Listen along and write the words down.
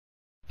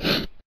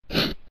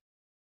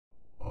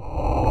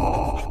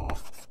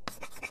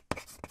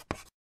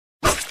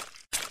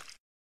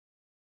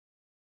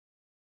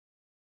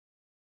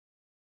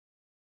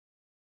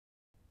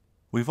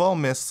We've all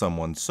missed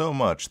someone so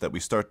much that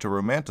we start to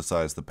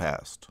romanticize the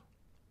past.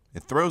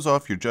 It throws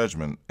off your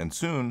judgment, and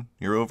soon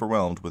you're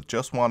overwhelmed with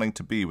just wanting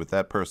to be with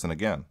that person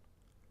again.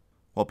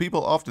 While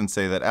people often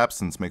say that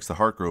absence makes the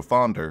heart grow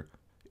fonder,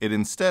 it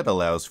instead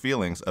allows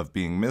feelings of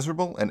being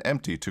miserable and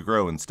empty to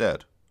grow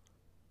instead.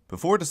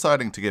 Before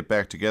deciding to get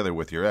back together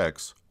with your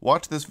ex,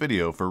 watch this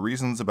video for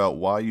reasons about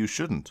why you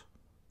shouldn't.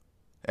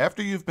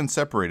 After you've been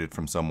separated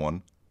from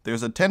someone,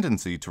 there's a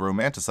tendency to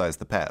romanticize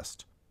the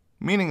past,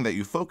 meaning that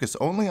you focus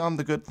only on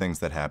the good things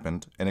that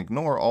happened and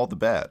ignore all the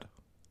bad.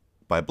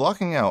 By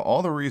blocking out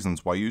all the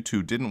reasons why you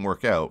two didn't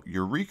work out,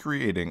 you're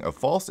recreating a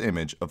false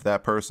image of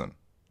that person.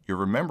 You're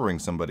remembering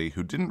somebody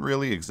who didn't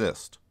really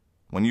exist.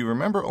 When you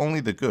remember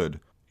only the good,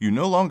 you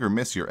no longer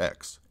miss your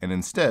ex, and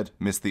instead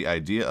miss the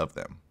idea of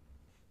them.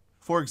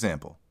 For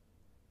example,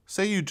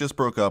 say you just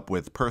broke up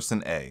with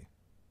person A.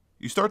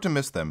 You start to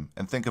miss them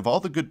and think of all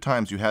the good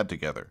times you had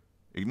together,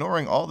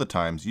 ignoring all the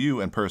times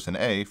you and person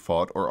A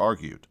fought or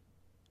argued.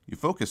 You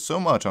focus so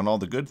much on all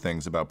the good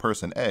things about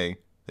person A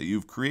that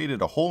you've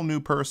created a whole new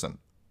person,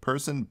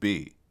 person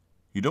B.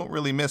 You don't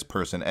really miss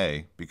person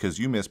A because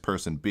you miss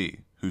person B,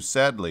 who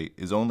sadly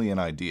is only an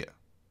idea.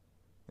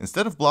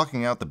 Instead of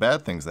blocking out the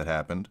bad things that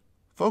happened,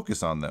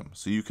 focus on them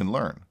so you can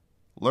learn.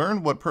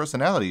 Learn what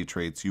personality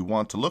traits you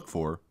want to look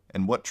for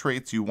and what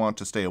traits you want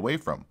to stay away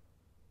from.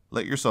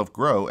 Let yourself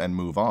grow and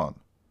move on.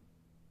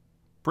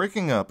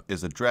 Breaking up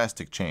is a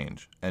drastic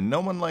change, and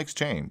no one likes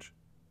change.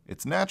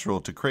 It's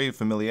natural to crave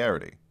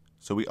familiarity,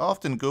 so we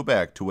often go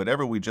back to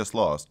whatever we just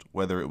lost,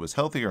 whether it was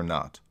healthy or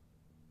not.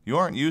 You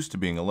aren't used to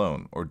being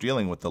alone or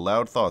dealing with the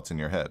loud thoughts in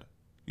your head.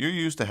 You're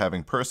used to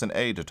having person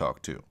A to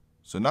talk to,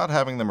 so not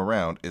having them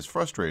around is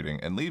frustrating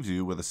and leaves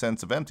you with a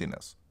sense of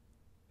emptiness.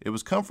 It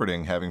was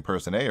comforting having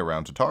person A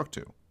around to talk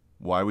to.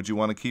 Why would you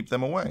want to keep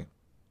them away?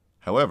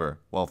 However,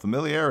 while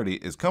familiarity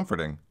is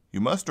comforting,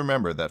 you must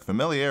remember that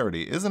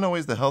familiarity isn't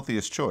always the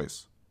healthiest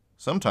choice.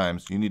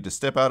 Sometimes you need to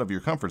step out of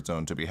your comfort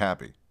zone to be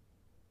happy.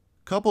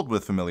 Coupled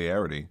with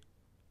familiarity,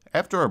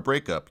 after a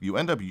breakup, you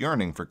end up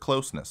yearning for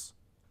closeness.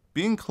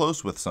 Being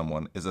close with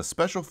someone is a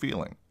special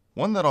feeling,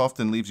 one that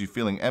often leaves you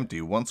feeling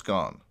empty once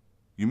gone.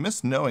 You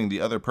miss knowing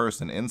the other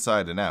person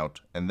inside and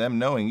out, and them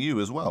knowing you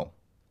as well.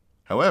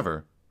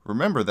 However,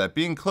 remember that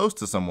being close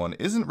to someone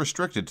isn't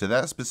restricted to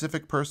that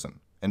specific person,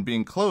 and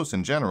being close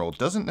in general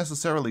doesn't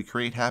necessarily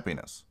create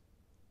happiness.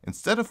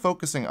 Instead of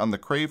focusing on the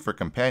crave for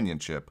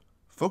companionship,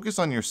 focus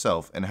on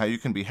yourself and how you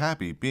can be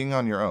happy being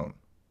on your own.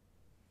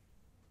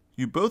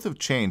 You both have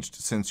changed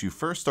since you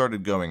first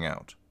started going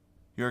out.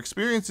 Your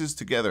experiences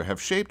together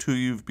have shaped who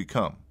you've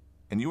become,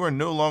 and you are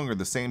no longer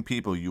the same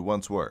people you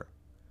once were.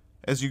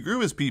 As you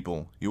grew as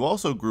people, you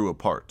also grew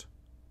apart.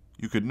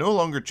 You could no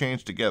longer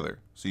change together,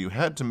 so you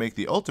had to make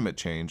the ultimate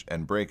change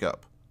and break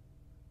up.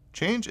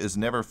 Change is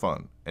never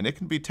fun, and it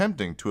can be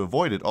tempting to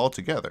avoid it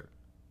altogether.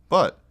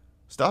 But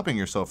stopping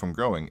yourself from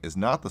growing is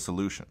not the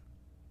solution.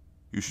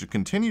 You should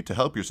continue to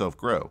help yourself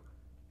grow.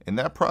 In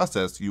that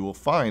process, you will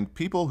find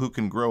people who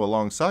can grow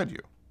alongside you.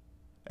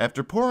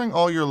 After pouring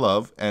all your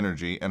love,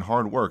 energy, and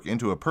hard work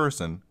into a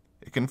person,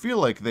 it can feel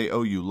like they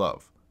owe you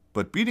love.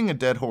 But beating a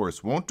dead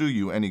horse won't do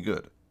you any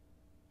good.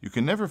 You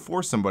can never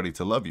force somebody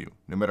to love you,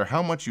 no matter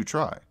how much you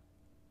try.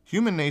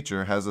 Human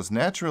nature has us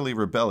naturally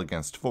rebel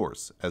against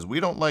force, as we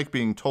don't like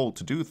being told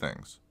to do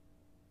things.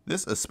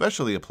 This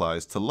especially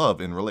applies to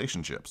love in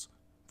relationships.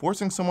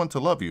 Forcing someone to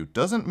love you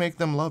doesn't make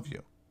them love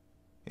you.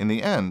 In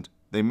the end,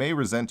 they may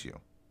resent you,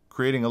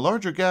 creating a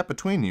larger gap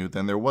between you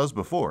than there was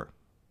before.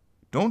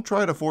 Don't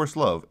try to force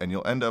love and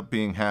you'll end up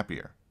being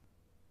happier.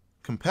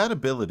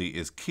 Compatibility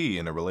is key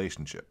in a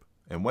relationship,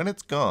 and when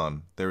it's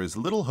gone, there is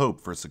little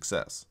hope for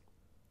success.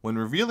 When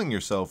revealing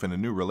yourself in a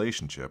new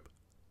relationship,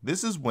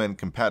 this is when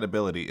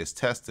compatibility is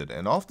tested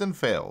and often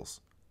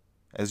fails.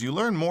 As you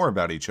learn more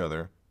about each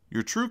other,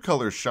 your true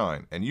colors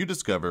shine and you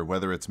discover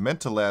whether it's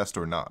meant to last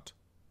or not.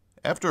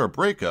 After a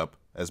breakup,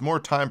 as more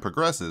time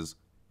progresses,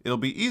 it'll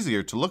be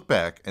easier to look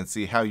back and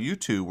see how you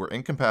two were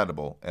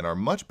incompatible and are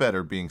much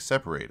better being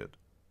separated.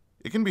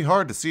 It can be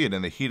hard to see it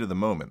in the heat of the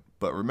moment,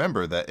 but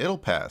remember that it'll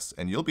pass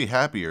and you'll be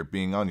happier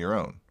being on your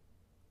own.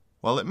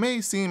 While it may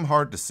seem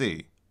hard to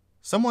see,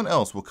 someone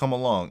else will come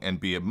along and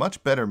be a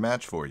much better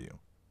match for you.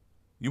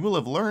 You will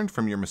have learned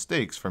from your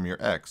mistakes from your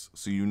ex,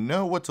 so you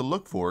know what to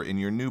look for in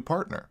your new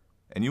partner,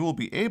 and you will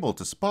be able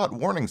to spot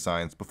warning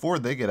signs before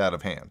they get out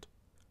of hand.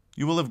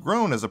 You will have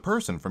grown as a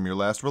person from your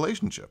last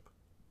relationship,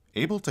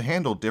 able to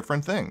handle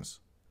different things.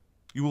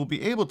 You will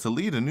be able to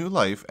lead a new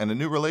life and a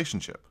new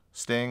relationship,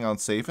 staying on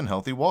safe and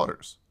healthy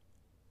waters.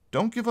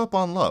 Don't give up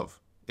on love.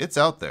 It's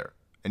out there,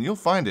 and you'll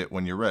find it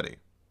when you're ready.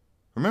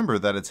 Remember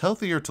that it's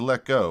healthier to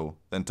let go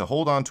than to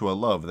hold on to a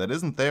love that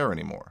isn't there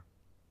anymore.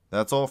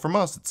 That's all from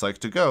us at Psych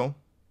to Go.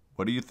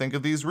 What do you think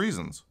of these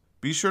reasons?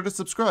 Be sure to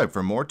subscribe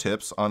for more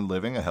tips on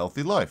living a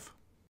healthy life.